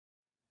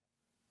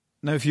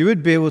Now, if you're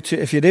able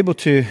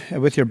to,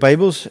 with your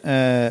Bibles,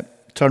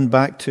 turn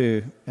back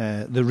to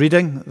the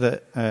reading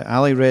that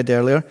Ali read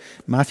earlier,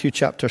 Matthew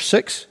chapter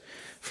 6,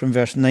 from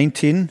verse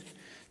 19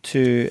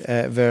 to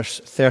verse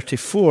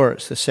 34.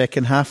 It's the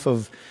second half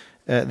of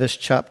this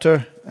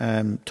chapter.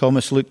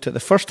 Thomas looked at the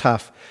first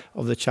half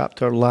of the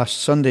chapter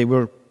last Sunday.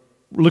 We're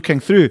looking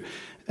through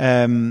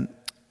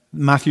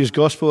Matthew's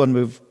Gospel,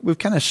 and we've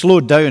kind of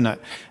slowed down at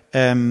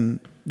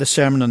the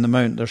Sermon on the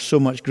Mount. There's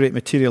so much great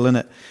material in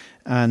it.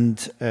 And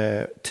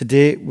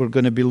today we're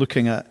going to be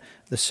looking at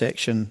the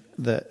section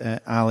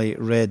that Ali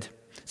read.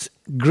 It's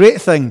a great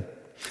thing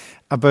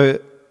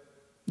about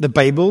the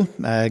Bible,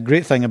 a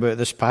great thing about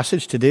this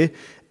passage today,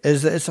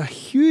 is that it's a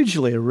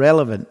hugely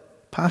relevant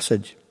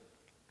passage.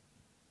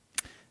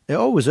 It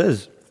always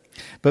is.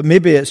 But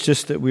maybe it's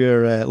just that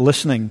we're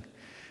listening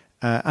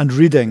and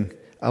reading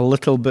a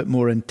little bit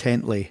more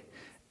intently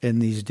in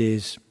these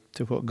days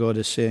to what God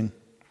is saying.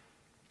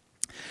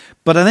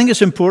 But I think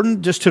it's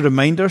important just to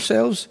remind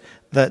ourselves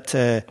that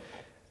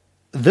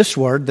this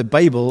word, the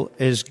Bible,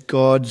 is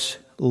God's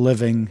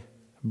living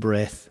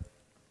breath.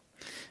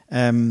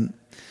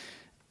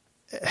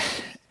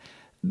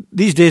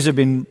 These days have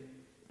been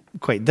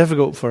quite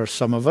difficult for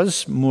some of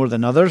us, more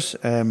than others.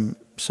 Some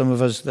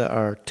of us that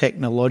are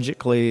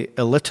technologically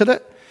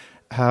illiterate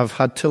have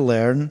had to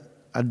learn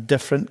a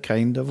different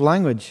kind of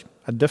language,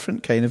 a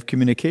different kind of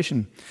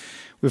communication.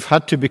 We've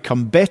had to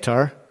become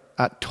better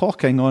at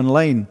talking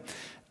online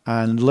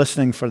and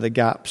listening for the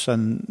gaps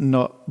and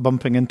not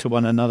bumping into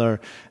one another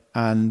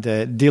and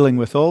dealing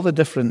with all the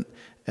different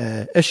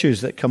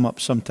issues that come up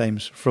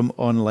sometimes from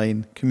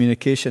online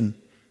communication.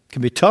 It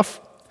can be tough,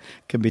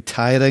 it can be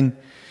tiring,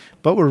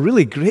 but we're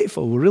really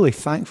grateful, we're really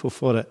thankful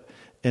for it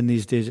in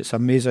these days. It's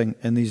amazing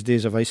in these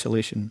days of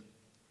isolation.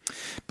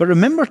 But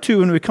remember too,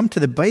 when we come to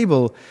the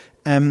Bible,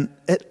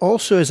 it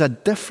also is a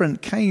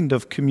different kind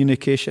of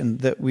communication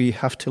that we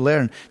have to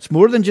learn. It's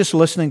more than just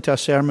listening to a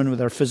sermon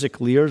with our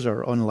physical ears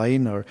or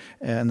online or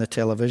on the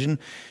television.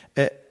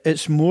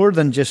 It's more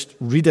than just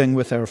reading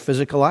with our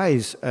physical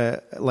eyes,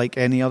 like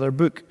any other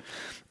book.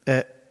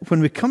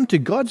 When we come to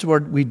God's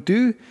Word, we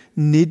do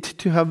need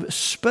to have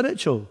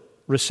spiritual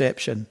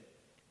reception.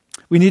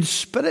 We need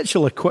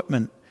spiritual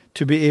equipment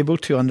to be able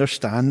to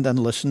understand and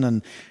listen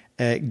and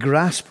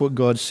grasp what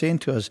God's saying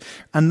to us.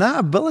 And that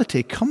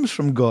ability comes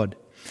from God.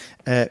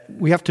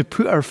 We have to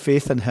put our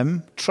faith in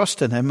Him,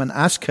 trust in Him, and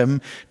ask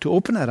Him to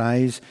open our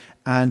eyes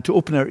and to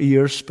open our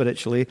ears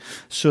spiritually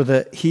so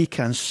that He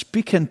can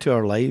speak into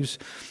our lives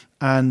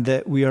and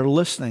that we are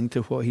listening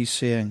to what He's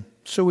saying.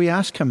 So we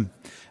ask Him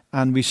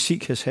and we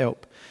seek His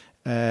help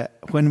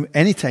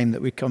any time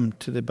that we come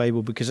to the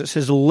Bible, because it's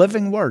His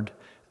living Word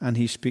and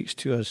He speaks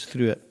to us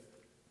through it.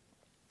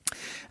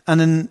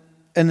 And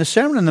in the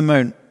Sermon on the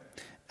Mount,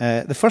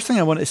 the first thing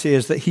I want to say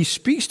is that He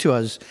speaks to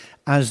us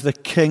as the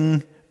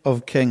King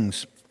of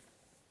Kings.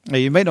 Now,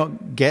 you might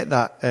not get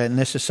that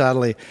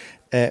necessarily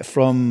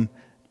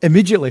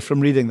immediately from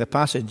reading the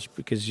passage,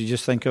 because you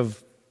just think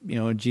of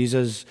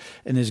Jesus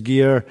in his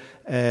gear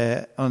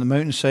on the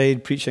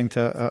mountainside preaching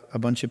to a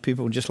bunch of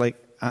people, just like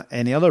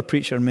any other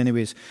preacher in many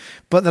ways.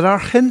 But there are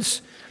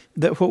hints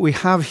that what we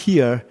have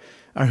here,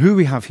 or who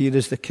we have here,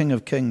 is the King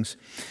of Kings.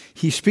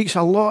 He speaks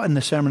a lot in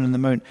the Sermon on the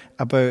Mount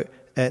about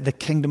the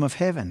kingdom of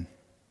heaven.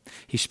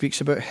 He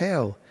speaks about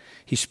hell.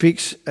 He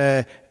speaks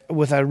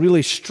with a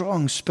really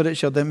strong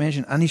spiritual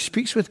dimension, and he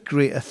speaks with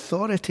great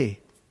authority.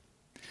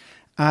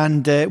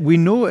 And we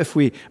know if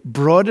we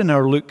broaden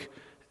our look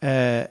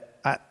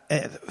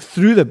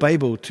through the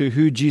Bible to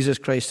who Jesus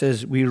Christ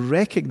is, we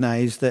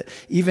recognize that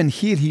even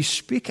here he's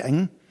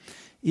speaking,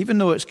 even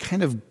though it's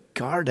kind of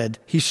guarded,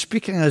 he's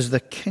speaking as the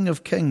King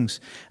of Kings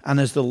and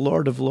as the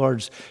Lord of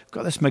Lords. We've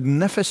got this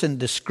magnificent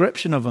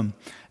description of him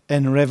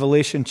in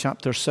Revelation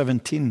chapter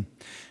 17,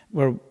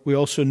 where we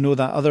also know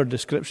that other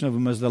description of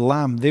him as the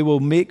Lamb. They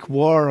will make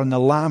war on the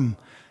Lamb,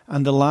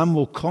 and the Lamb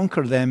will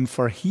conquer them,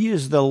 for he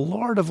is the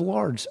Lord of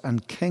Lords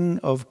and King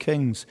of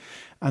Kings,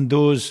 and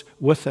those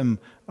with him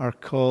are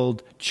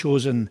called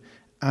chosen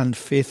and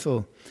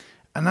faithful.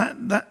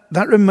 And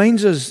that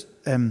reminds us,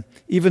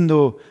 even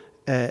though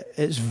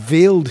it's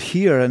veiled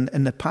here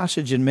in the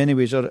passage in many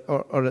ways,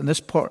 or in this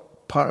part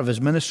of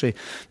his ministry,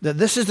 that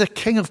this is the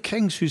King of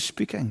Kings who's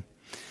speaking.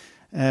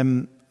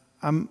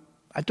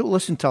 I don't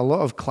listen to a lot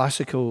of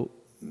classical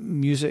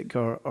music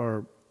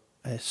or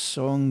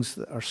songs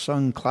that are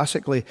sung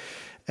classically,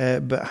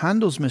 but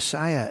Handel's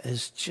Messiah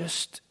is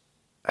just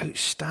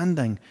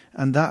outstanding.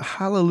 And that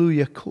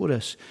Hallelujah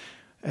chorus,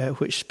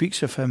 which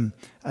speaks of him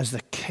as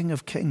the King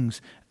of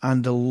Kings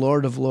and the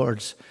Lord of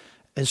Lords,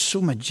 is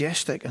so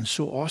majestic and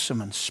so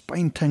awesome and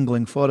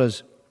spine-tingling for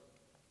us.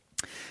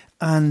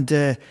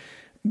 And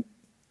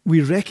we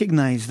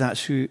recognize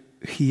that's who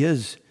he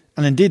is.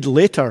 And indeed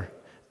later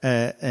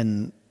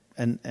in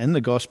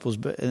the Gospels,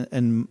 but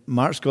in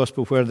Mark's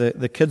Gospel, where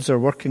the kids are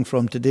working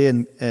from today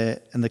in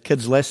the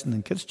kids' lesson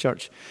in kids'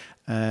 church,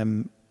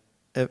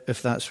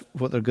 if that's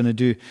what they're going to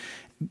do,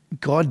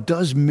 God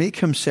does make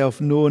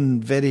himself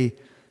known very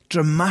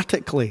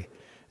dramatically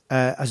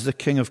as the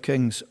King of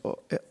Kings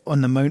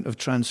on the Mount of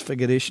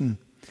Transfiguration.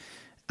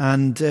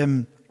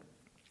 And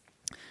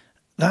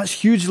that's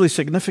hugely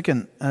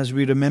significant as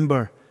we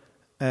remember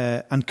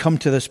and come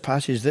to this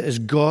passage that is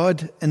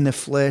God in the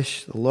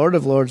flesh, the Lord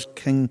of Lords,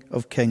 King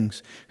of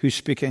Kings, who's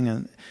speaking.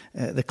 And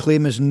the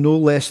claim is no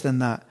less than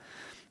that.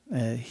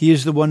 He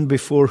is the one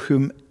before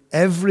whom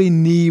every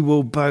knee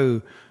will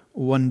bow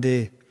one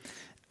day.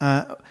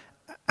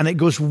 And it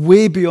goes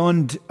way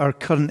beyond our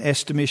current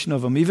estimation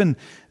of him. Even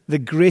the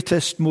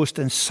greatest, most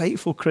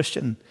insightful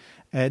Christian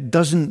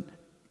doesn't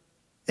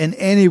in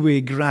any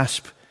way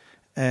grasp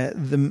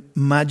the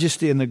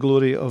majesty and the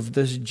glory of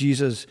this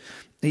Jesus.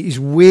 He's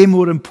way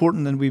more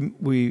important than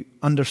we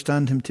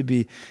understand him to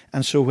be.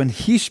 And so when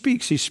he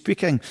speaks, he's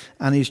speaking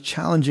and he's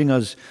challenging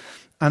us.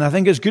 And I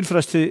think it's good for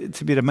us to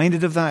be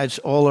reminded of that. It's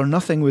all or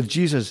nothing with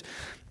Jesus.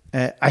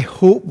 I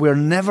hope we're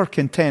never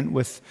content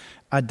with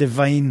a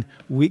divine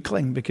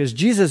weakling, because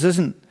Jesus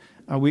isn't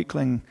a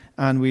weakling,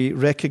 and we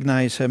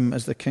recognize him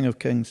as the King of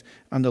Kings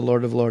and the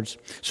Lord of Lords.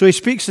 So he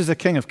speaks as the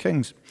King of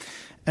Kings.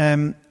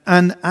 And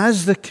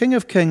as the King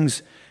of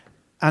Kings,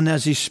 and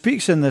as he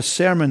speaks in this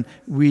sermon,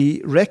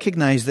 we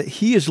recognize that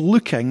he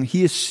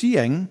is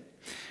seeing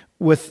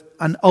with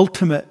an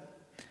ultimate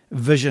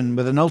vision,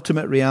 with an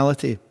ultimate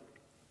reality.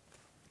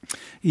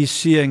 He's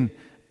seeing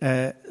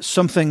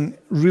something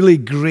really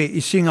great.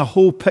 He's seeing a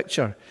whole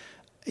picture,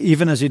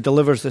 even as he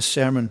delivers this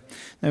sermon.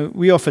 Now,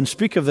 we often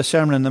speak of the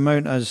Sermon on the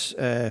Mount as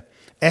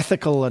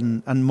ethical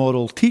and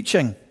moral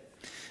teaching,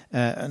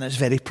 and it's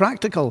very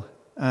practical,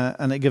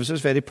 and it gives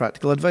us very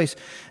practical advice.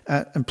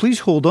 And please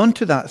hold on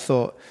to that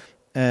thought,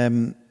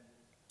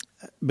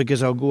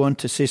 because I'll go on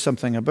to say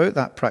something about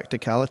that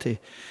practicality,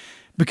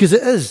 because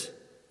it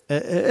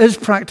is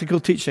practical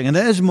teaching, and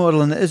it is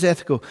moral, and it is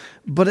ethical,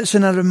 but it's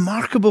in a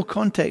remarkable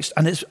context,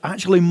 and it's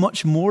actually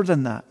much more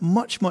than that,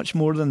 much, much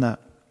more than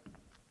that.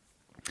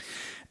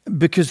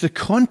 Because the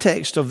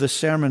context of the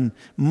sermon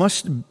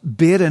must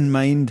bear in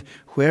mind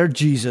where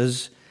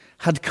Jesus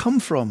had come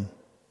from.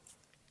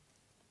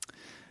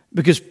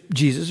 Because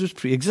Jesus was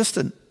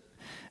pre-existent.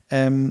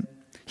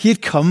 He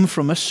had come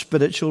from a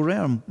spiritual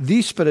realm,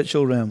 the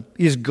spiritual realm.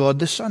 He is God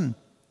the Son.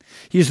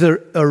 He is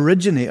the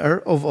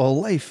originator of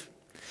all life.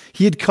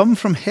 He had come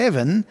from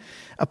heaven,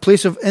 a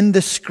place of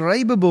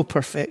indescribable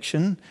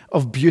perfection,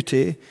 of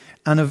beauty,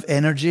 and of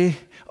energy,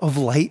 of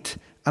light,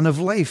 and of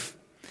life.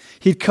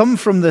 He'd come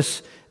from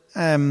this,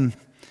 in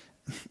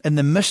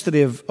the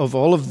mystery of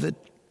all of the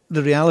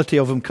reality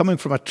of him, coming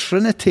from a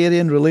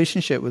Trinitarian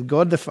relationship with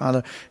God the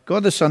Father,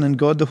 God the Son, and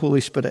God the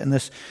Holy Spirit, in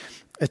this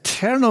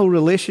eternal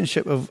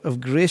relationship of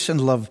grace and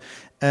love,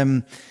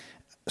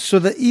 so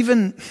that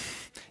even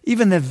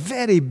the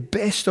very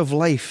best of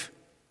life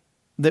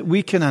that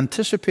we can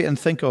anticipate and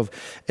think of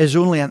is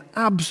only an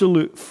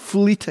absolute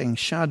fleeting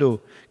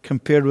shadow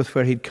compared with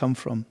where he'd come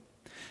from.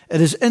 It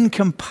is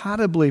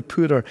incomparably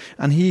poorer,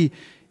 and he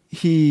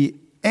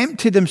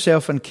emptied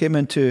himself and came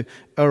into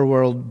our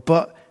world,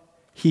 but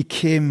he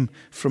came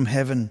from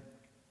heaven.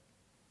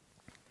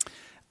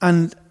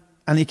 And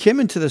he came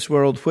into this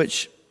world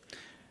which,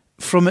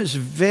 from its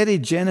very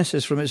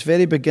genesis, from its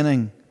very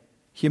beginning,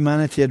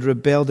 humanity had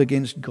rebelled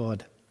against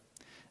God.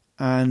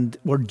 And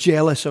were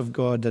jealous of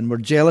God, and were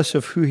jealous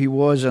of who he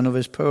was and of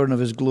his power and of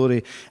his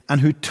glory, and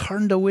who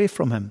turned away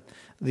from him,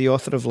 the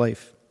author of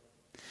life.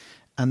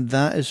 And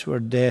that is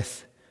where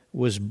death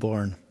was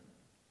born.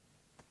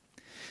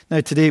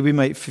 Now today we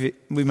might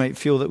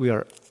feel that we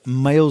are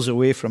miles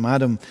away from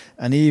Adam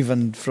and Eve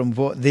and from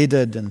what they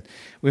did, and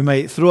we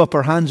might throw up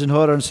our hands in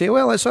horror and say,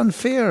 well, it's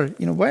unfair.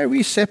 Why are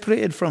we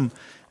separated from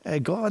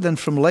God and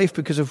from life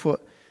because of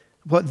what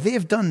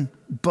they've done?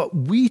 But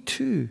we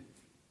too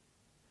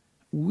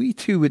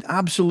would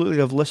absolutely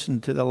have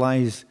listened to the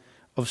lies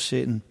of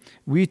Satan.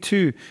 We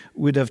too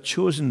would have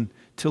chosen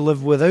to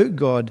live without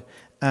God,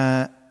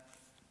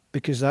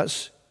 because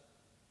that's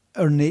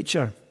our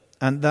nature,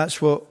 and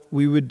that's what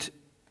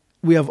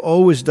we have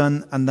always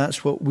done, and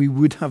that's what we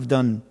would have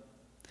done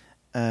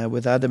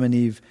with Adam and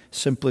Eve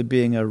simply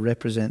being our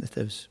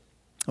representatives.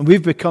 And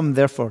we've become,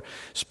 therefore,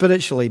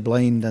 spiritually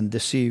blind and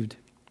deceived.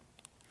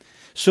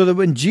 So that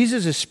when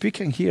Jesus is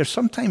speaking here,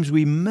 sometimes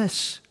we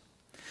miss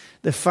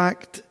the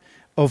fact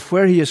of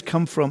where he has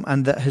come from,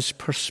 and that his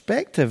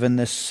perspective in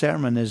this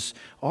sermon is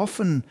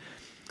often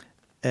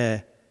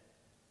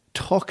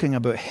talking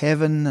about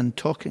heaven and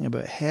talking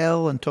about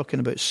hell and talking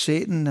about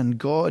Satan and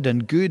God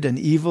and good and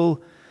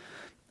evil.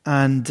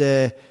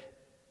 And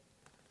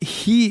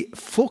he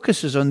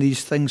focuses on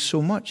these things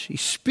so much. He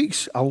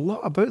speaks a lot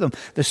about them.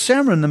 The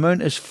Sermon on the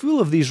Mount is full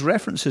of these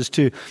references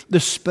to the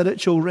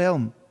spiritual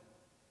realm.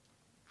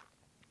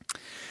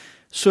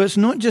 So it's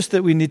not just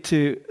that we need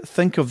to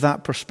think of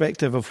that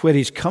perspective of where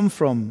he's come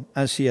from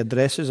as he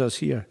addresses us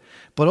here,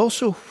 but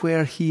also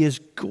where he is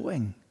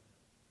going.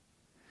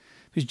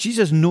 Because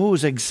Jesus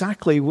knows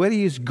exactly where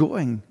he is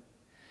going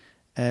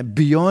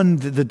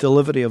beyond the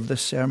delivery of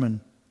this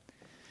sermon.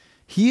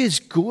 He is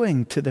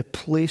going to the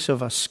place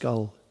of a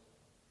skull.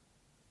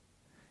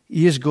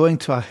 He is going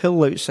to a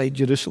hill outside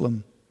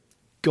Jerusalem,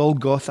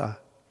 Golgotha,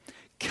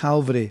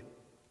 Calvary.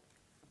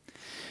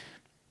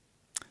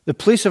 The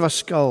place of a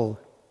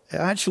skull, it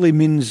actually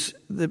means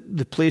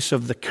the place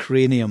of the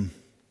cranium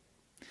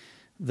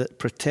that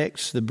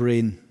protects the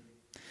brain,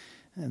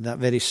 and that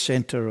very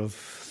center of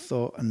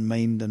thought and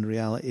mind and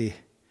reality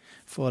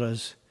for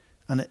us.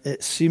 And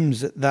it seems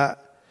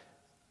that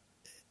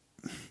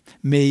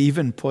may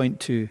even point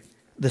to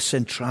the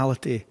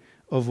centrality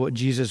of what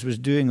Jesus was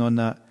doing on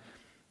that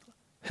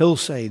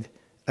hillside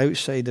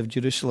outside of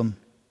Jerusalem.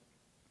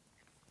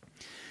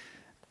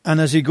 And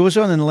as he goes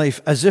on in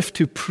life, as if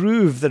to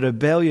prove the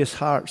rebellious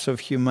hearts of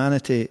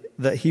humanity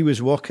that he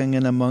was walking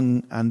in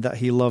among and that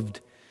he loved,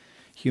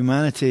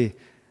 humanity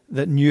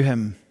that knew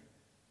him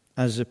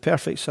as the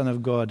perfect Son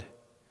of God,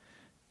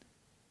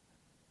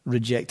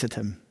 rejected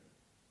him.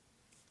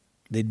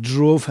 They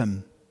drove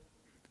him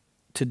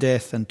to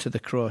death and to the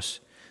cross.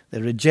 They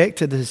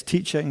rejected his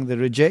teaching. They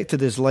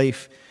rejected his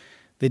life.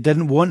 They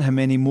didn't want him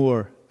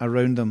anymore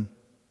around them.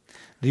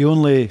 The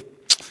only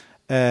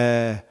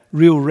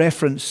real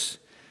reference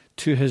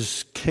to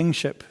his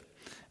kingship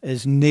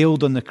is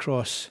nailed on the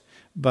cross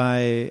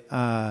by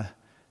a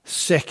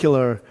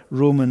secular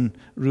Roman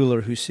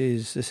ruler who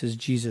says, "This is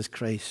Jesus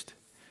Christ,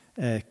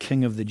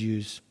 King of the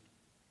Jews."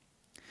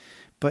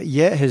 But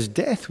yet his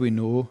death, we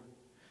know,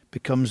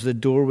 becomes the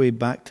doorway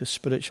back to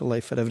spiritual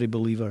life for every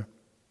believer.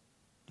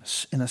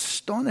 An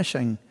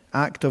astonishing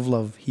act of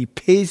love. He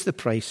pays the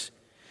price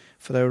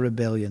for our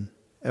rebellion,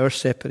 our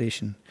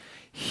separation.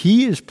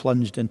 He is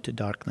plunged into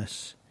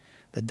darkness,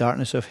 the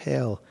darkness of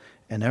hell,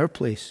 in our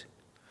place,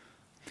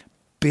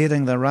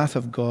 bearing the wrath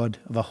of God,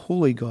 of a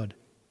holy God,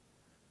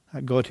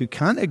 a God who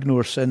can't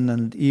ignore sin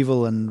and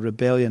evil and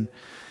rebellion,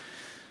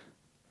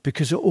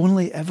 because it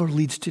only ever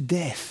leads to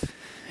death.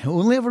 It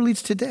only ever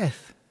leads to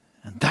death.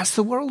 And that's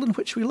the world in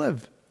which we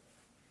live.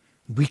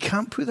 We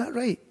can't put that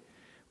right.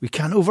 We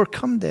can't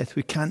overcome death.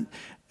 We can't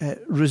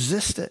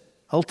resist it,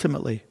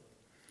 ultimately.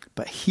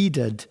 But he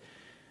did.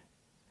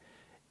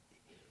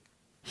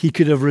 He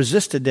could have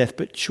resisted death,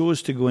 but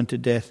chose to go into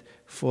death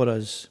for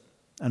us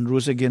and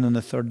rose again on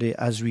the third day.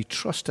 As we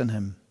trust in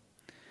him,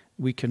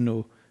 we can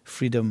know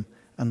freedom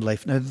and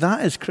life. Now,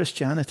 that is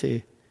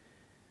Christianity.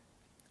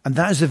 And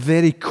that is the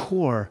very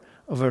core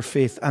of our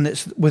faith. And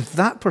it's with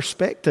that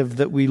perspective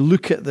that we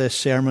look at the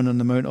Sermon on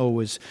the Mount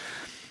always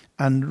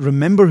and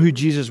remember who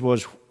Jesus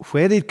was,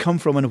 where he'd come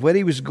from and where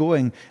he was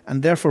going.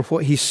 And therefore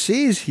what he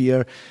says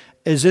here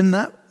is in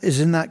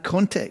that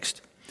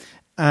context.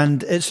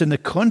 And it's in the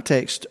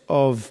context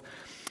of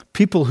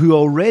people who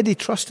already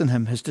trust in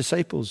him, his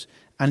disciples.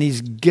 And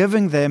he's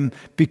giving them,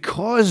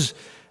 because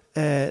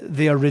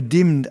they are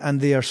redeemed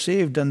and they are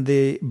saved and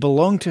they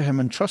belong to him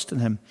and trust in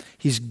him,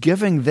 he's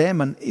giving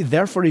them, and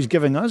therefore he's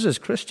giving us as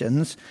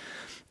Christians,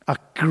 a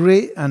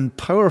great and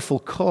powerful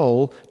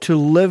call to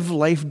live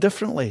life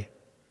differently.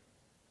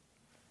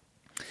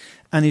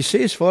 And he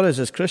says for us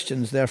as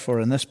Christians, therefore,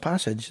 in this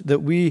passage,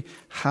 that we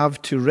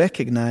have to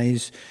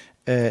recognize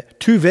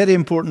two very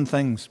important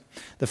things.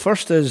 The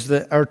first is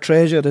that our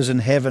treasure is in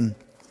heaven.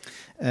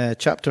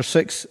 Chapter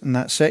 6, in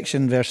that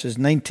section, verses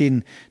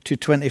 19 to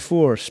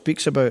 24,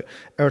 speaks about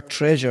our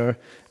treasure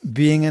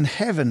being in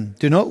heaven.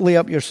 Do not lay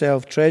up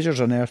yourself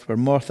treasures on earth where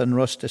moth and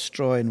rust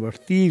destroy and where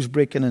thieves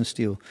break in and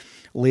steal.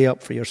 Lay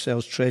up for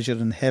yourselves treasure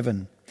in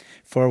heaven.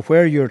 For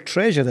where your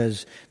treasure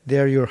is,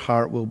 there your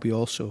heart will be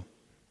also.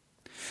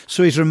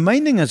 So he's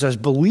reminding us as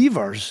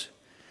believers,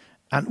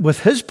 and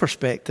with his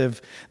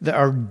perspective, that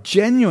our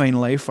genuine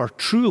life, our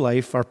true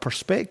life, our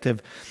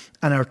perspective,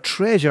 and our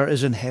treasure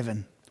is in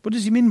heaven. What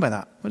does he mean by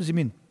that? What does he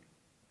mean?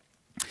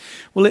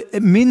 Well,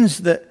 it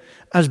means that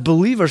as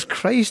believers,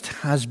 Christ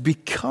has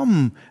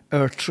become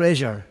our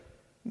treasure.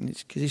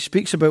 Because he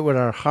speaks about where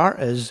our heart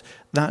is,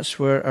 that's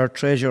where our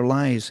treasure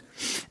lies.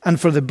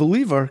 And for the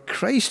believer,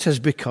 Christ has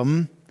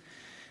become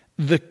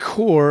the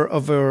core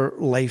of our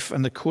life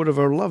and the core of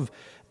our love.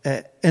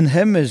 In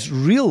him is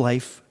real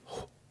life,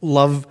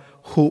 love,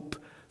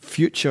 hope,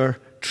 future,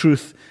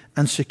 truth,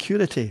 and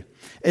security.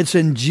 It's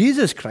in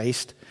Jesus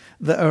Christ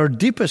that our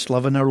deepest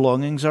love and our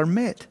longings are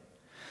met.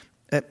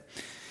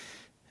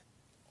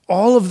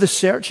 All of the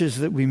searches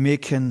that we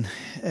make in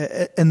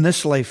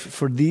this life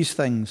for these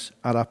things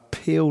are a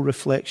pale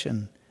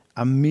reflection,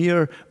 a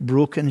mere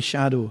broken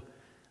shadow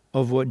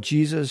of what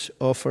Jesus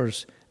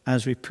offers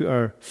as we put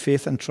our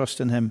faith and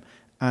trust in him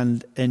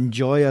and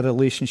enjoy a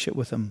relationship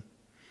with him.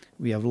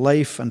 We have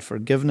life and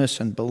forgiveness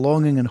and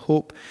belonging and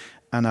hope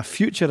and a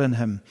future in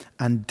him,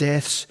 and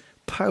death's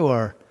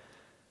power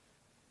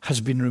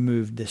has been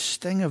removed. The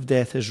sting of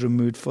death is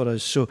removed for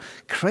us. So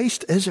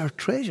Christ is our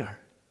treasure.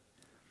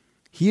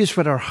 He is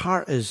where our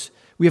heart is.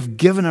 We have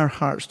given our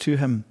hearts to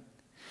him.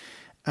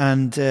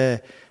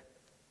 And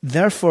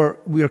therefore,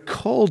 we are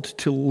called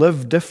to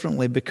live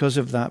differently because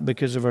of that,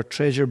 because of our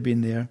treasure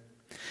being there.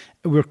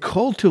 We're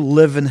called to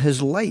live in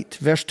his light.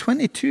 Verse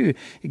 22,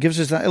 it gives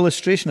us that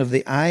illustration of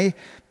the eye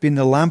being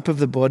the lamp of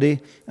the body,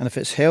 and if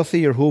it's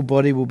healthy, your whole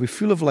body will be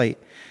full of light.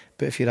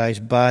 But if your eye is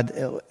bad,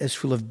 it is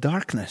full of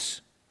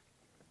darkness.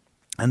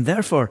 And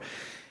therefore,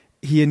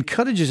 he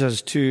encourages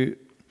us to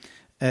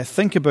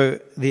think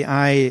about the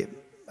eye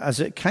as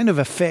it kind of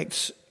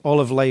affects all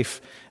of life.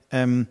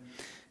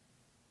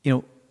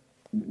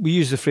 we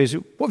use the phrase,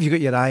 what have you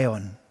got your eye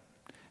on?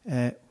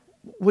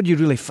 What do you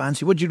really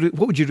fancy? What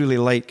would you really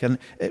like? And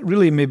it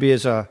really maybe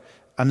is an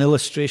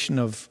illustration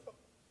of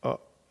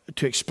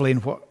to explain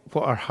what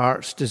our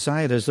heart's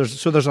desire is.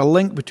 There's a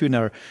link between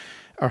our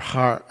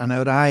heart and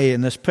our eye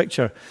in this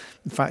picture.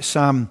 In fact,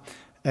 Psalm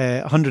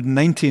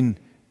 119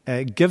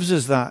 gives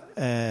us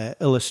that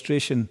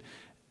illustration.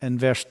 In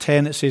verse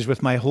 10 it says,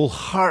 with my whole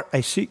heart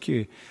I seek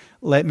you,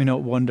 let me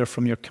not wander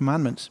from your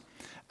commandments.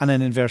 And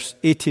then in verse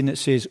 18 it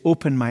says,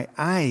 open my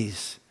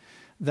eyes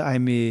that I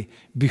may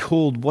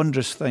behold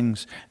wondrous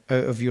things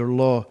out of your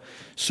law.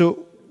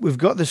 So we've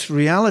got this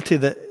reality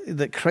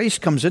that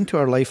Christ comes into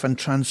our life and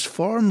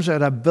transforms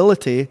our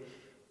ability,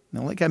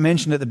 like I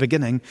mentioned at the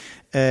beginning,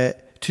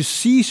 to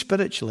see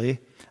spiritually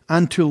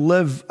and to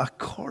live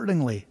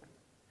accordingly.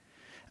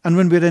 And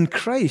when we're in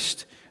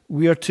Christ,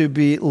 we are to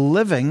be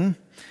living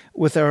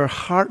with our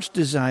heart's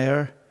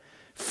desire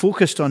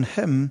focused on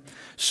Him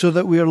so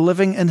that we are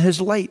living in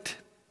His light,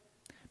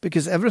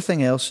 because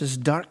everything else is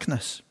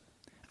darkness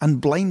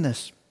and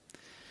blindness.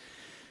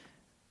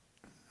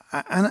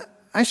 And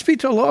I speak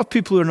to a lot of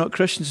people who are not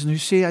Christians and who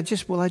say, I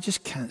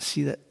just can't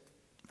see that.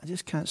 I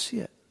just can't see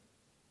it.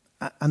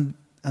 And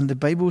the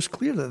Bible is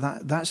clear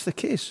that's the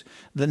case,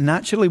 that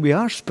naturally we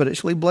are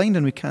spiritually blind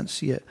and we can't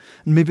see it.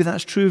 And maybe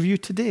that's true of you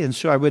today. And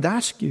so I would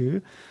ask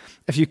you,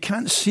 if you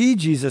can't see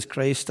Jesus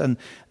Christ and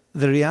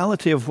the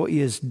reality of what He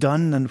has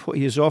done and what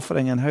He is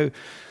offering and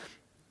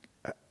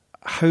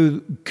how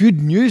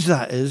good news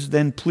that is,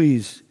 then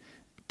please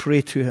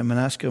pray to Him and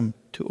ask Him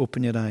to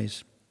open your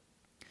eyes.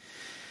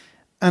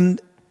 And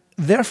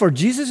therefore,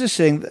 Jesus is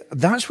saying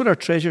that's what our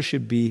treasure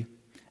should be,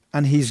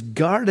 and He's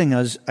guarding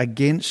us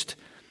against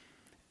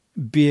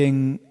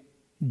being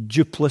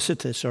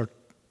duplicitous or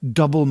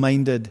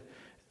double-minded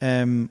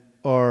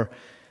or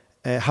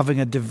having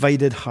a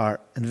divided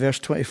heart. In verse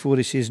 24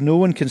 He says, no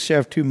one can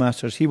serve two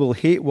masters. He will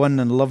hate one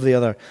and love the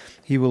other.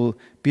 He will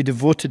be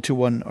devoted to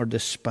one or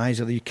despise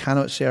the other. You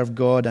cannot serve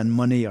God and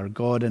money, or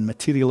God and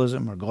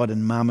materialism, or God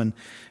and mammon,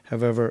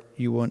 however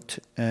you want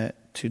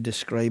to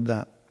describe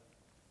that.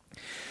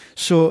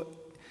 So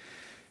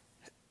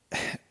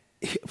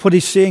what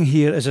He's saying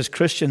here is, as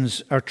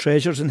Christians, our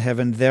treasures in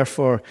heaven,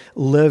 therefore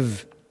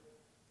live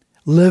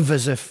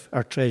as if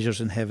our treasures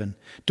in heaven.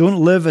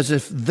 Don't live as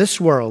if this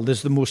world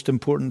is the most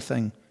important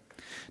thing.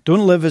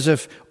 Don't live as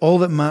if all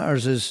that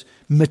matters is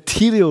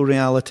material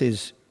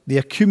realities, the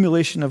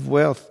accumulation of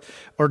wealth,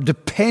 or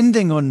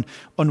depending on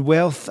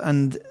wealth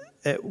and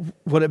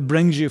what it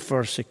brings you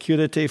for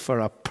security, for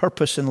a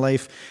purpose in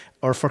life,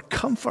 or for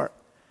comfort.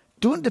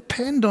 Don't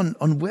depend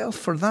on wealth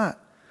for that.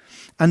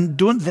 And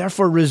don't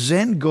therefore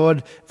resent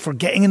God for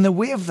getting in the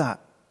way of that.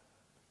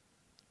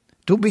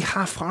 Don't be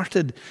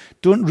half-hearted.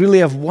 Don't really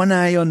have one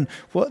eye on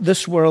what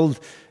this world's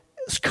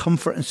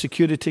comfort and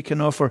security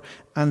can offer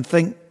and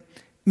think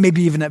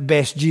maybe even at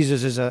best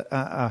Jesus is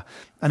an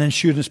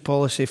insurance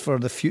policy for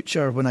the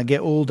future when I get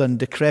old and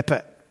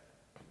decrepit.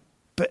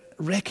 But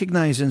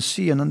recognize and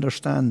see and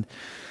understand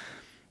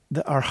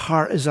that our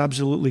heart is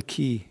absolutely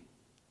key,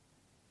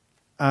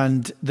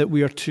 and that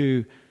we are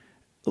to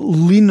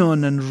lean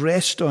on and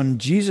rest on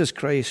Jesus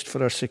Christ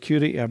for our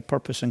security, our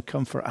purpose and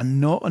comfort,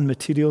 and not on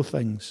material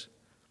things.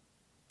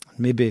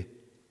 Maybe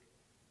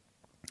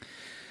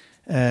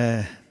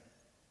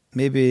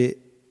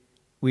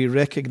we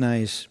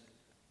recognize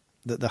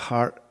that the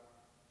heart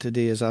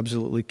today is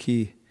absolutely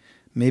key.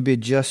 Maybe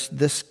just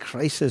this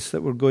crisis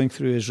that we're going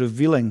through is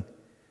revealing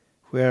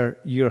where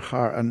your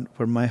heart and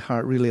where my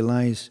heart really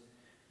lies.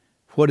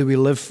 What do we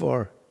live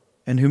for?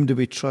 In whom do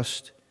we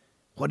trust?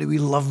 What do we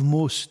love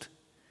most?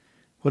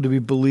 What do we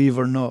believe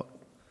or not?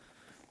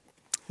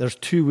 There's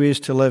two ways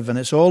to live, and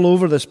it's all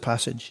over this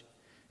passage.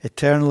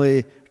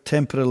 Eternally,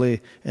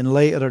 temporally, in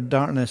light or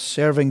darkness,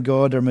 serving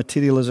God or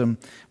materialism,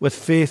 with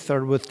faith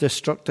or with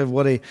destructive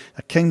worry,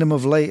 a kingdom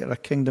of light or a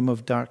kingdom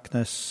of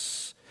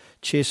darkness,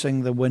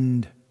 chasing the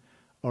wind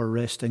or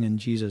resting in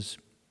Jesus.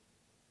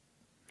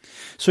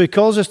 So He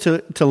calls us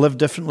to live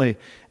differently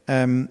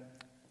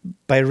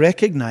by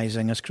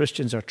recognizing as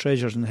Christians our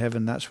treasures in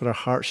heaven. That's what our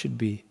heart should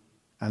be,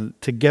 and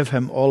to give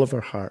Him all of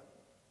our heart.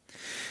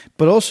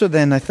 But also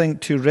then, I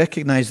think, to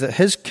recognize that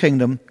His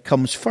kingdom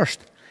comes first.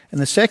 In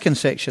the second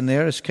section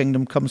there, His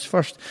kingdom comes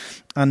first.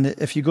 And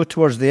if you go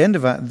towards the end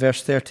of that, in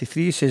verse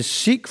 33, He says,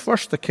 seek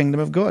first the kingdom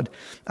of God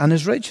and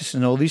His righteousness,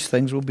 and all these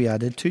things will be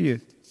added to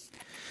you.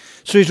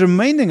 So He's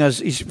reminding us,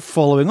 He's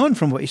following on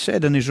from what He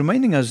said, and He's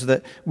reminding us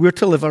that we're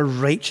to live a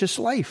righteous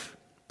life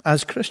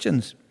as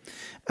Christians.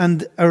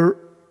 And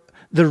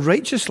the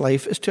righteous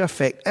life is to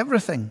affect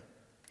everything.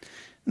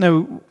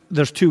 Now,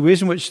 there's two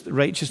ways in which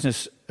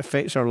righteousness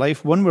affects our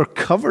life. One, we're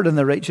covered in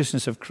the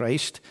righteousness of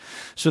Christ,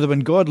 so that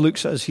when God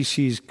looks at us, He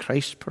sees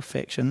Christ's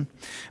perfection.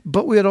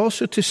 But we are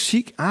also to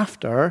seek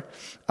after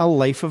a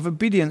life of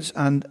obedience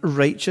and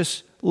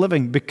righteous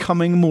living,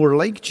 becoming more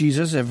like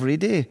Jesus every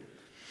day.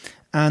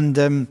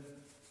 And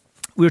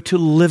we're to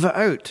live it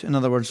out. In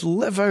other words,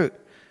 live out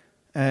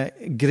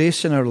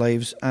grace in our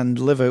lives and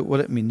live out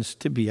what it means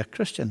to be a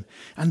Christian.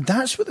 And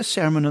that's what the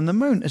Sermon on the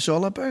Mount is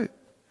all about.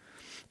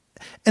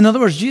 In other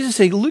words, Jesus is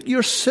saying, look,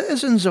 you're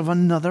citizens of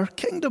another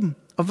kingdom,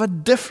 of a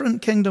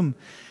different kingdom,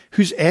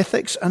 whose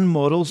ethics and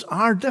morals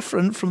are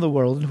different from the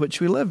world in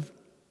which we live.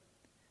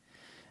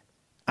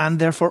 And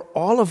therefore,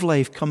 all of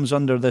life comes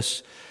under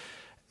this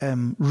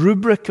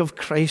rubric of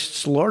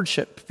Christ's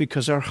lordship,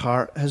 because our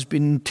heart has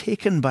been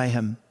taken by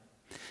him,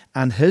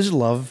 and his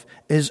love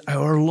is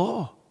our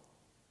law.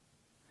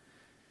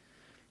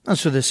 And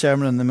so the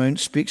Sermon on the Mount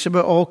speaks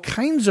about all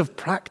kinds of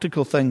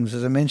practical things,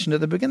 as I mentioned at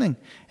the beginning.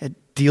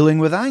 Dealing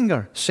with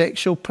anger,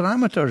 sexual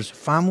parameters,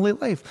 family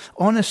life,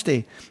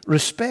 honesty,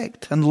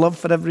 respect, and love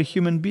for every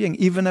human being,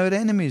 even our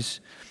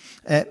enemies.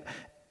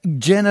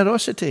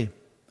 Generosity,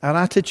 our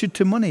attitude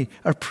to money,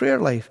 our prayer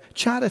life,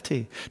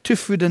 charity, to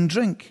food and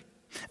drink.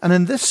 And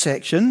in this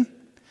section,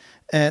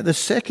 the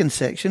second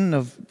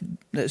section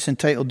that's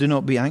entitled Do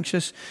Not Be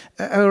Anxious,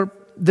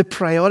 the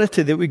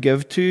priority that we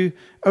give to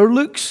our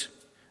looks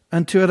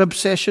and to our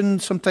obsession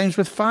sometimes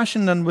with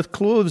fashion and with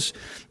clothes,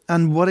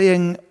 and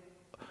worrying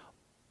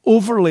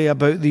overly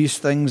about these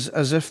things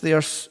as if they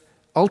are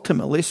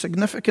ultimately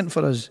significant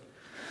for us.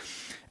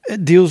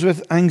 It deals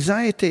with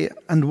anxiety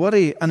and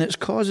worry and its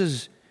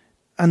causes,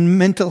 and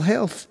mental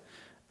health,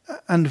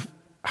 and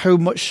how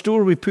much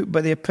store we put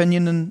by the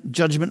opinion and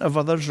judgment of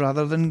others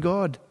rather than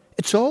God.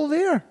 It's all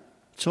there.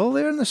 It's all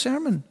there in the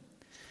sermon.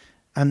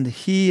 And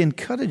he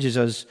encourages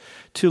us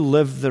to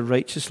live the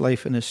righteous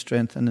life in his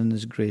strength and in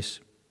his grace.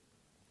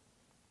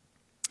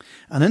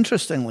 And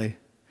interestingly,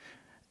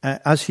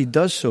 as he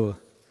does so,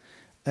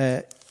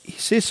 he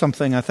says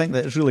something I think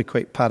that is really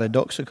quite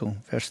paradoxical.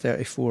 Verse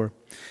 34.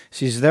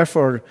 He says,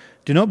 therefore,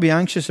 do not be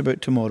anxious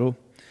about tomorrow,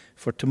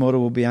 for tomorrow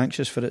will be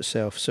anxious for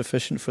itself.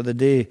 Sufficient for the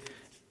day,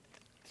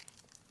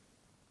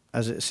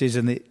 as it says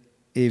in the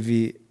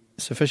AV,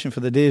 sufficient for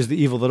the day is the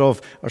evil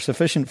thereof, or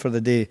sufficient for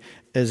the day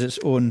is its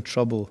own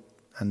trouble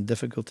and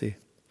difficulty.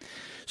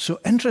 So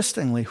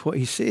interestingly, what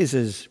he says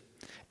is,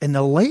 in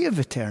the light of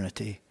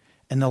eternity,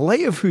 in the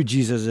light of who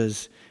Jesus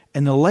is,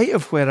 in the light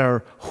of where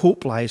our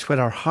hope lies, where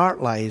our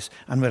heart lies,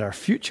 and where our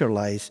future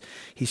lies,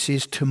 he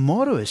says,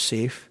 tomorrow is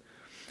safe,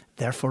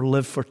 therefore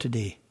live for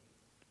today.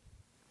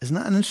 Isn't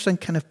that an interesting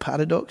kind of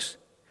paradox?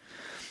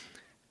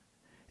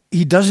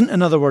 He doesn't,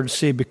 in other words,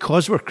 say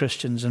because we're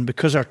Christians and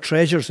because our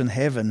treasure's in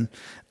heaven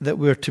that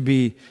we're to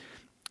be,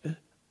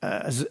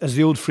 as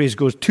the old phrase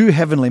goes, too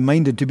heavenly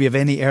minded to be of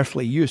any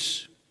earthly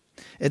use.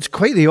 It's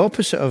quite the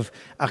opposite of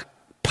a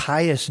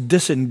pious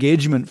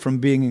disengagement from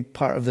being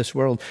part of this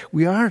world.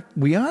 We are,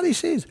 he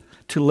says,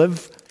 to live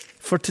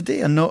for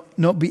today and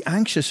not be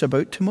anxious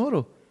about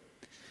tomorrow.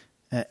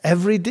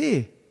 Every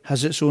day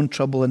has its own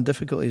trouble and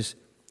difficulties.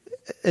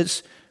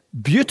 It's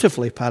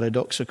beautifully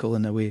paradoxical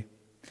in a way.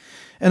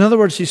 In other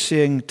words, he's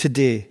saying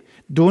today,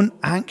 don't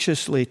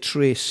anxiously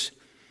chase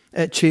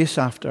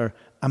after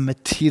a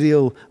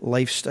material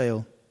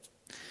lifestyle.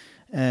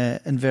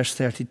 In verse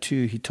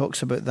 32, he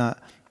talks about that.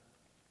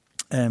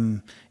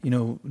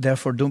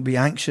 Therefore don't be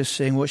anxious,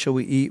 saying, what shall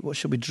we eat? What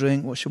shall we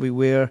drink? What shall we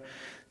wear?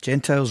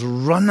 Gentiles,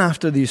 run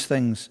after these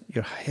things.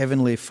 Your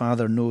heavenly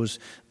Father knows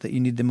that you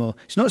need them all.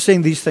 He's not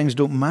saying these things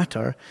don't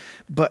matter,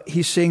 but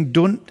he's saying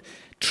don't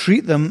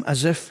treat them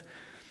as if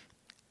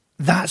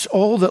that's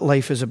all that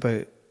life is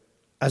about.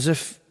 As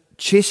if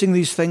chasing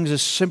these things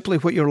is simply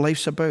what your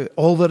life's about.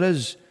 All there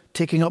is,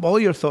 taking up all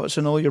your thoughts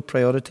and all your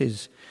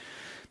priorities.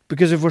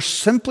 Because if we're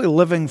simply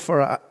living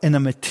in a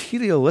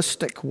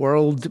materialistic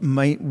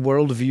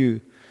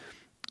worldview,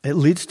 it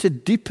leads to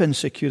deep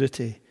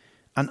insecurity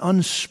and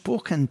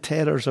unspoken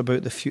terrors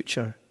about the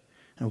future.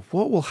 And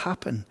what will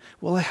happen?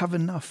 Will I have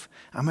enough?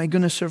 Am I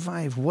going to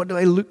survive? What do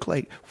I look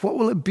like? What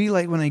will it be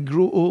like when I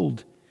grow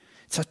old?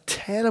 It's a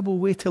terrible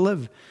way to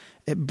live.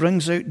 It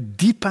brings out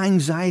deep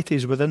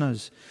anxieties within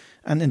us.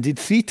 And indeed,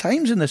 3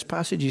 times in this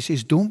passage, he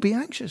says, don't be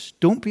anxious,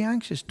 don't be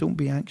anxious, don't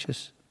be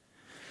anxious.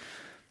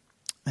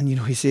 And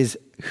he says,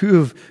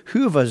 who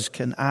of us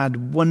can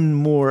add 1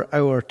 more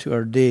hour to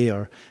our day,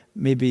 or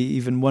maybe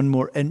even 1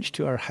 more inch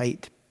to our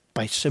height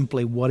by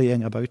simply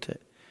worrying about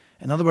it?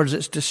 In other words,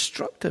 it's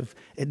destructive.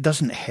 It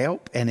doesn't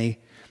help any.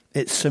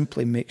 It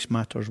simply makes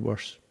matters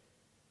worse.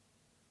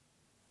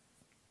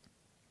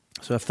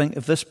 So I think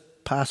if this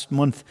past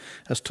month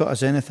has taught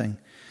us anything,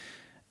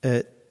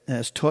 it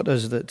has taught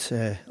us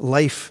that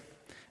life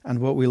and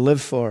what we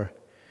live for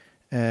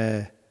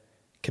can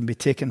be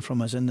taken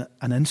from us in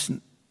an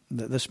instant.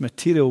 That this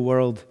material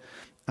world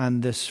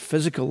and this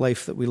physical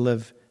life that we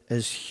live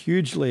is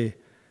hugely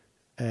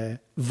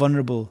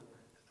vulnerable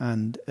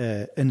and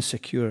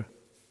insecure.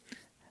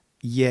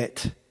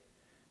 Yet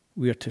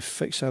we are to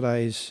fix our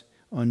eyes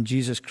on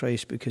Jesus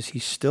Christ because he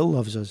still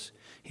loves us.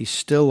 He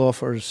still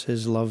offers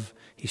his love.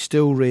 He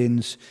still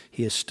reigns.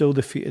 He has still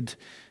defeated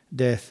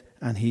death,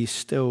 and he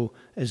still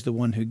is the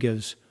one who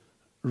gives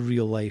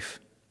real life.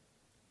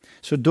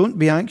 So don't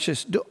be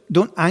anxious.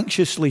 Don't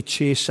anxiously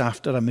chase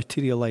after a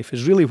material life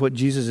is really what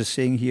Jesus is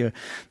saying here.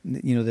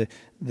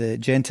 The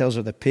Gentiles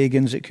or the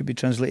pagans, it could be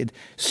translated,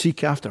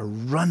 seek after,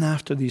 run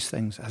after these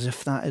things, as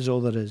if that is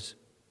all there is.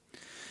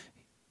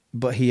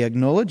 But he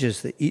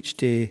acknowledges that each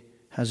day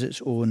has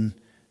its own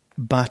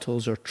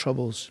battles or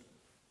troubles.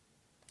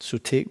 So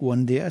take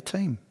one day at a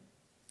time.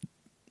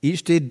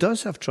 Each day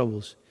does have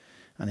troubles,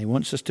 and he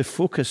wants us to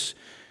focus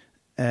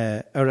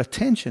our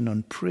attention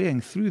on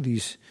praying through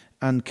these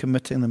and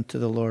committing them to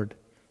the Lord.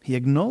 He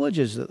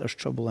acknowledges that there's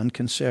trouble and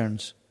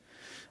concerns,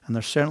 and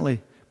there's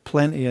certainly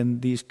plenty in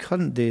these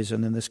current days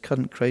and in this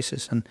current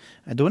crisis. And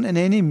I don't in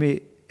any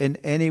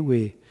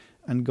way,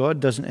 and God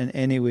doesn't in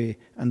any way,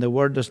 and the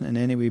Word doesn't in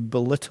any way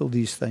belittle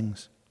these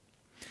things.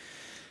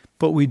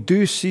 But we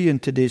do see in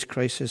today's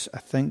crisis, I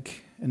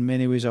think, in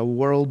many ways, a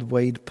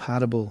worldwide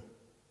parable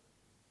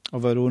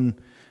of our own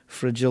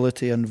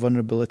fragility and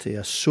vulnerability,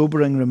 a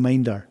sobering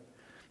reminder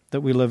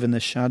that we live in the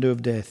shadow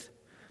of death.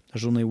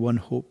 There's only one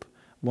hope,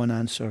 one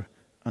answer,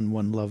 and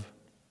one love.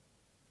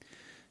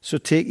 So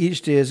take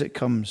each day as it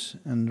comes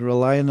and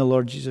rely on the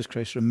Lord Jesus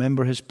Christ.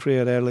 Remember his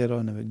prayer earlier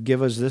on,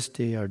 give us this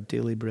day our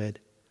daily bread.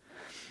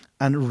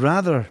 And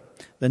rather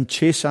than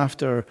chase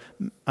after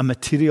a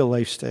material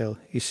lifestyle,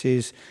 he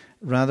says,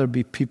 rather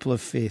be people of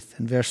faith.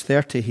 In verse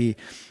 30,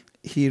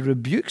 he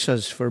rebukes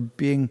us for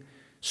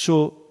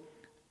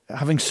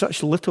having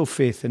such little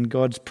faith in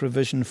God's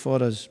provision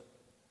for us.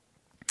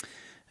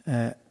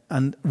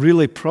 And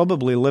really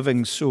probably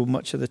living so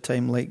much of the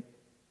time like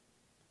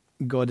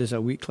God is a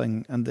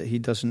weakling and that he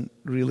doesn't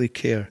really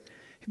care.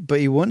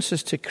 But he wants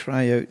us to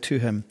cry out to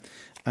him,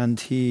 and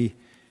he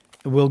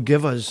will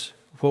give us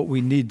what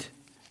we need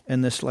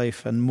in this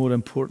life, and more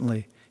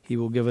importantly, he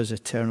will give us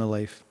eternal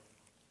life.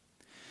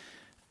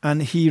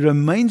 And he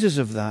reminds us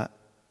of that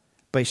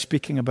by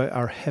speaking about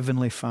our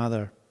Heavenly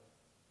Father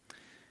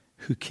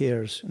who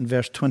cares. In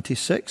verse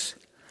 26,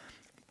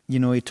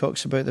 he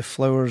talks about the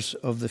flowers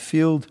of the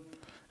field,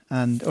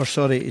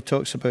 he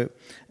talks about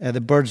the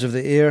birds of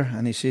the air,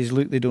 and he says,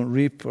 look, they don't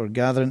reap or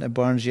gather into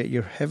barns, yet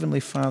your Heavenly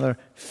Father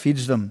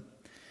feeds them.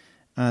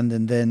 And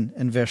then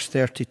in verse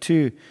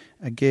 32,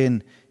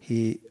 again,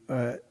 he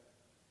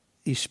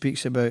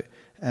speaks about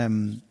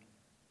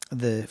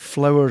the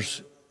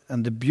flowers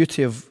and the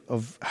beauty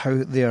of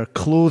how they are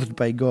clothed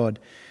by God.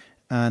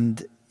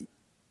 And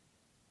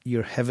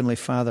your Heavenly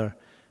Father,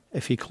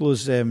 if he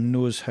clothes them,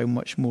 knows how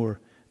much more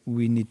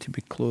we need to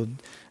be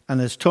clothed. And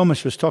as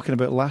Thomas was talking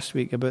about last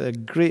week, about a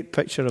great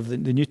picture of the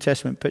New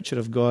Testament picture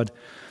of God,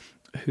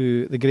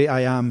 the great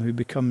I Am, who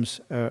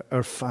becomes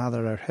our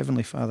Father, our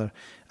Heavenly Father.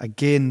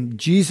 Again,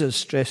 Jesus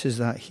stresses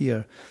that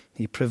here.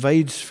 He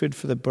provides food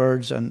for the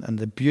birds and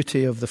the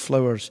beauty of the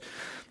flowers.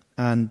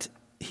 And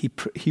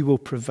he will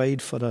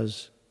provide for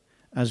us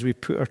as we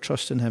put our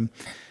trust in him.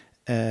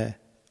 There's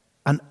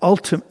an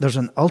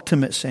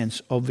ultimate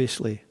sense,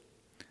 obviously,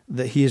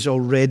 that he has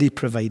already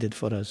provided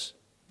for us.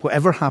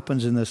 Whatever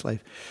happens in this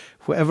life,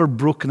 whatever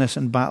brokenness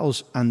and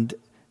battles and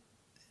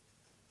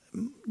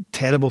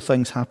terrible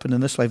things happen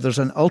in this life, there's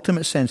an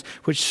ultimate sense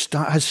which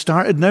has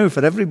started now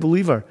for every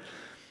believer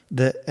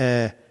that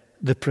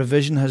the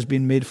provision has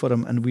been made for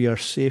him and we are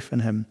safe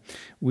in him.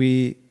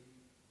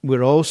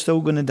 We're all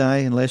still going to die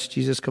unless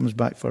Jesus comes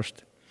back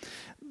first.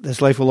 This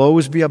life will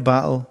always be a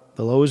battle.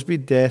 There'll always be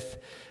death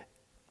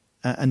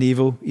and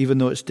evil. Even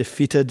though it's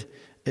defeated,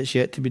 it's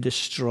yet to be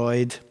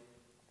destroyed.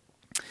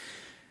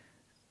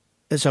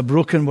 It's a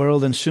broken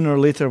world, and sooner or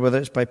later, whether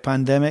it's by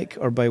pandemic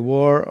or by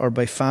war or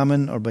by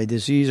famine or by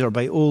disease or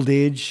by old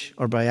age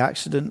or by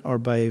accident or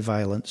by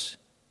violence,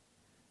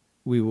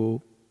 we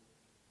will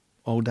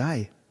all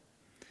die.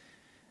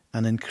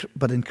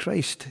 But in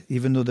Christ,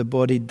 even though the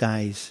body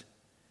dies,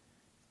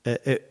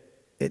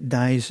 it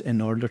dies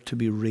in order to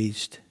be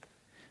raised.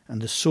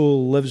 And the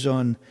soul lives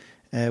on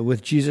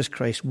with Jesus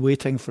Christ,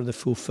 waiting for the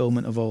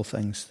fulfillment of all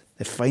things,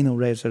 the final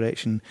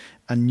resurrection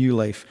and new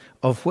life,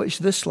 of which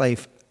this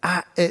life,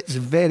 at its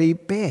very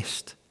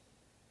best,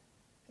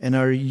 in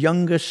our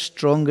youngest,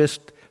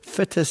 strongest,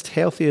 fittest,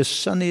 healthiest,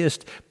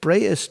 sunniest,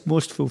 brightest,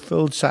 most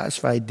fulfilled,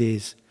 satisfied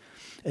days,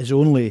 is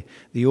only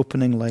the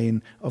opening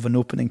line of an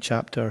opening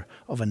chapter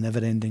of a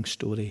never-ending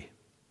story.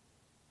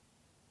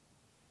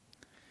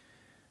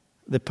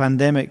 The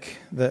pandemic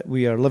that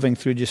we are living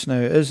through just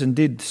now is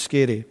indeed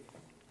scary.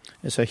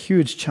 It's a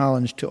huge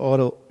challenge to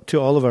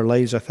all of our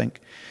lives, I think,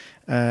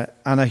 and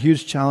a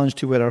huge challenge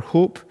to where our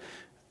hope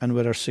and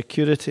where our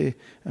security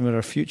and where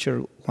our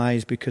future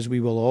lies, because we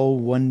will all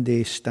one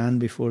day stand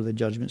before the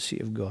judgment seat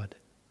of God.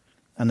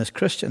 And as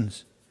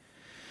Christians,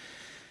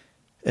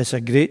 it's a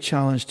great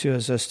challenge to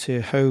us as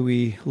to how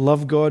we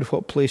love God,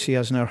 what place he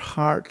has in our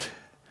heart,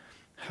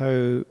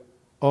 how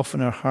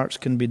often our hearts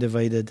can be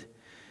divided,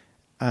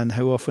 and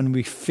how often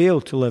we fail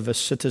to live as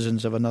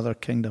citizens of another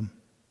kingdom.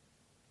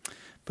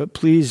 But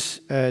please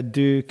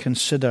do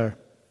consider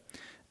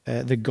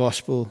the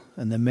gospel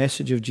and the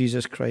message of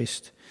Jesus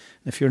Christ.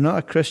 If you're not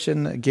a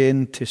Christian,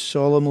 again, to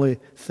solemnly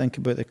think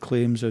about the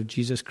claims of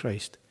Jesus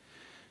Christ,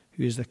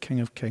 who is the King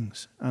of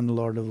Kings and the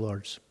Lord of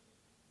Lords.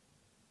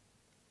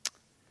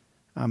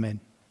 Amen.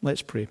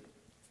 Let's pray.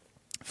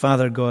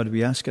 Father God,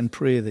 we ask and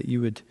pray that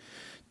you would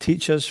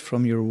teach us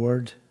from your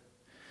word,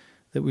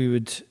 that we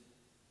would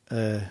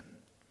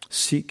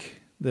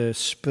seek the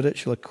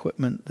spiritual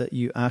equipment that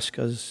you ask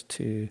us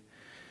to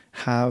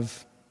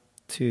have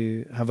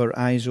to have our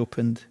eyes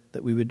opened,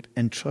 that we would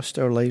entrust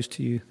our lives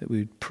to you, that we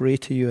would pray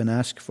to you and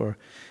ask for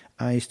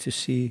eyes to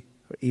see,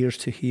 or ears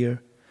to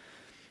hear,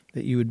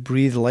 that you would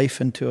breathe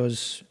life into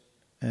us,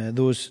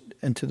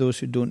 into those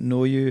who don't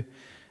know you,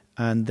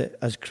 and that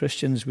as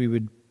Christians we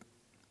would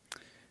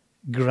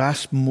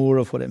grasp more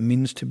of what it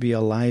means to be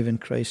alive in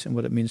Christ and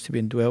what it means to be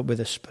indwelt by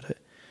the Spirit,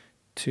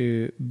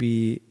 to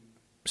be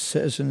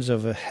citizens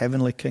of a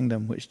heavenly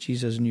kingdom which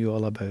Jesus knew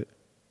all about.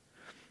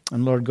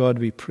 And Lord God,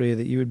 we pray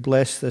that you would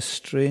bless this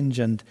strange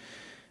and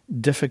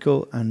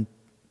difficult and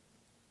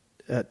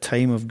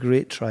time of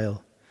great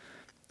trial,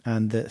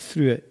 and that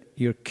through it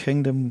your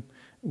kingdom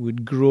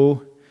would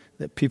grow,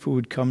 that people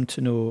would come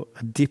to know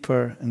a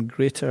deeper and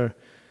greater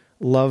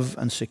love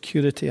and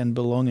security and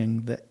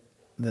belonging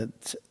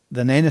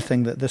than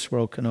anything that this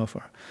world can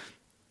offer,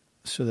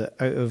 so that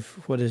out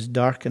of what is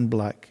dark and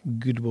black,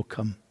 good will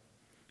come.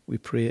 We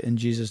pray it in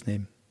Jesus'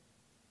 name.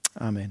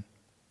 Amen.